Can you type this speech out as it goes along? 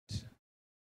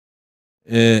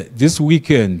This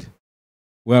weekend,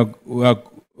 we are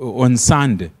on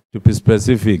Sunday, to be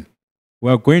specific,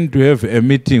 we are going to have a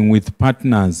meeting with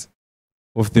partners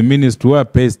of the ministry who are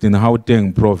based in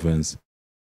Gauteng province,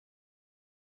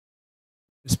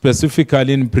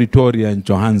 specifically in Pretoria and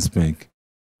Johannesburg,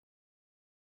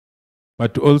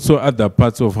 but also other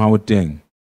parts of Gauteng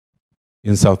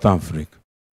in South Africa.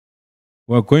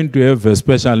 We are going to have a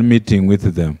special meeting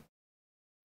with them.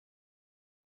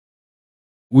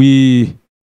 We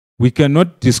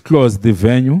cannot disclose the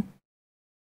venue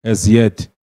as yet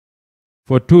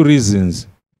for two reasons.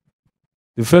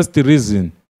 The first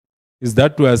reason is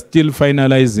that we are still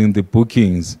finalizing the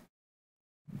bookings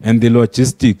and the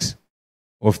logistics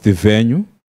of the venue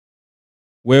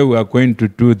where we are going to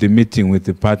do the meeting with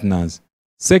the partners.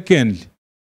 Secondly,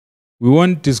 we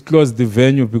won't disclose the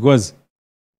venue because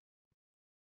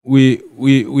we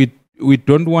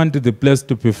don't want the place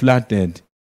to be flooded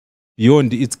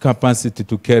beyond its capacity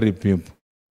to carry people.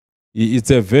 It's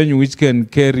a venue which can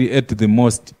carry at the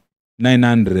most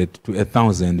 900 to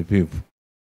 1,000 people.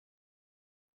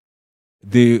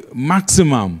 The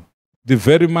maximum, the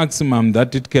very maximum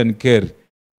that it can carry,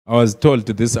 I was told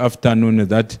this afternoon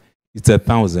that it's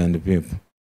 1,000 people.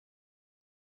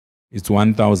 It's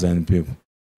 1,000 people.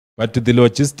 But the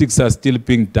logistics are still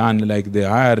being done, like the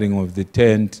hiring of the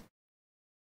tent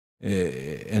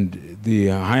and the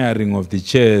hiring of the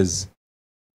chairs,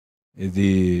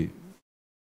 the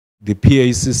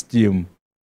PA system,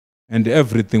 and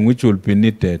everything which will be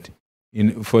needed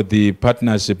for the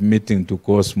partnership meeting to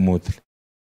go smoothly.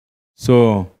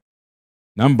 So,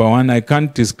 number one, I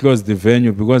can't disclose the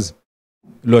venue because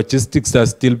logistics are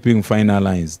still being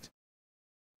finalized.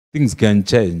 Things can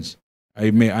change.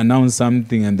 I may announce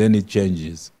something and then it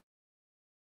changes.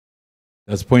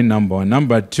 That's point number one.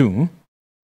 Number two,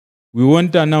 we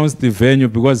won't announce the venue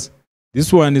because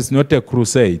this one is not a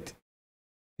crusade.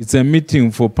 It's a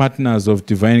meeting for partners of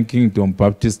Divine Kingdom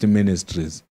Baptist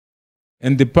Ministries.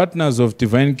 And the partners of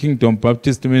Divine Kingdom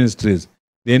Baptist Ministries,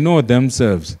 they know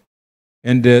themselves.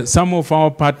 And some of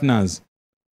our partners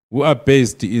who are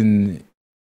based in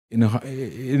the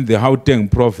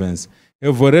Gauteng province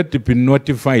have already been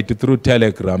notified through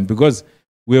Telegram because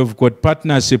we have got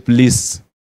partnership lists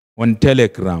on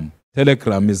Telegram.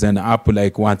 Telegram is an app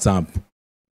like WhatsApp.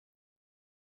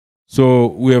 So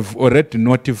we have already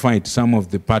notified some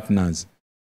of the partners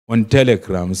on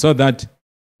Telegram so that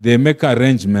they make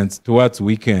arrangements towards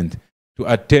weekend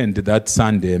to attend that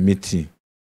Sunday meeting.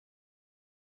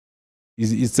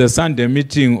 It's a Sunday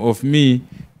meeting of me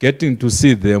getting to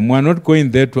see them. We're not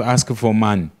going there to ask for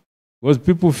money because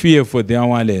people fear for their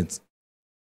wallets.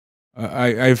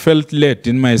 I felt led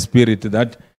in my spirit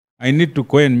that I need to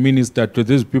go and minister to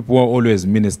these people who are always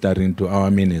ministering to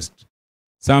our ministry.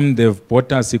 Some, they've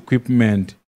bought us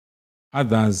equipment.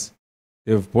 Others,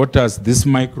 they've bought us this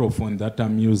microphone that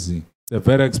I'm using. It's a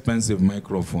very expensive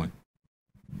microphone.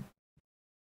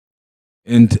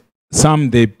 And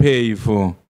some, they pay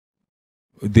for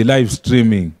the live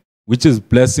streaming, which is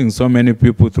blessing so many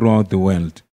people throughout the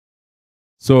world.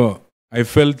 So I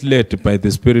felt led by the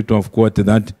Spirit of God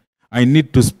that I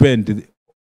need to spend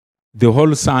the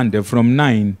whole Sunday from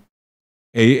 9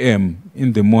 a.m.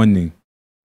 in the morning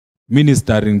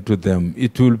ministering to them.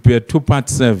 It will be a two-part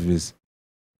service.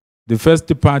 The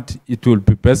first part, it will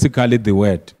be basically the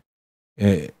word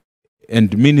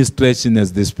and ministration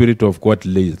as the Spirit of God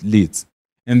leads.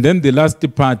 And then the last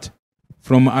part,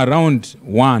 from around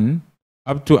 1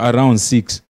 up to around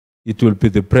 6, it will be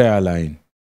the prayer line,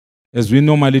 as we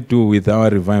normally do with our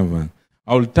revival.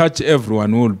 I will touch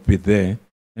everyone who will be there,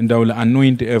 and I will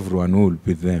anoint everyone who will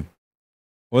be there,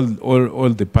 all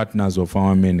the partners of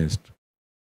our ministry.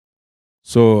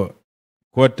 So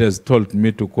God has told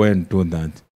me to go and do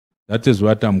that. That is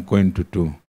what I'm going to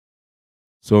do.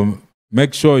 So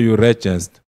make sure you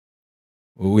register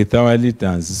with our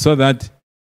leaders so that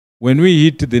when we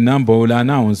hit the number, we'll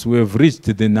announce we have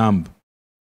reached the number.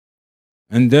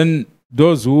 And then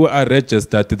those who are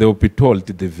registered, they will be told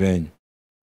the venue.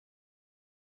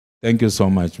 Thank you so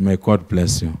much. May God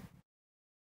bless you.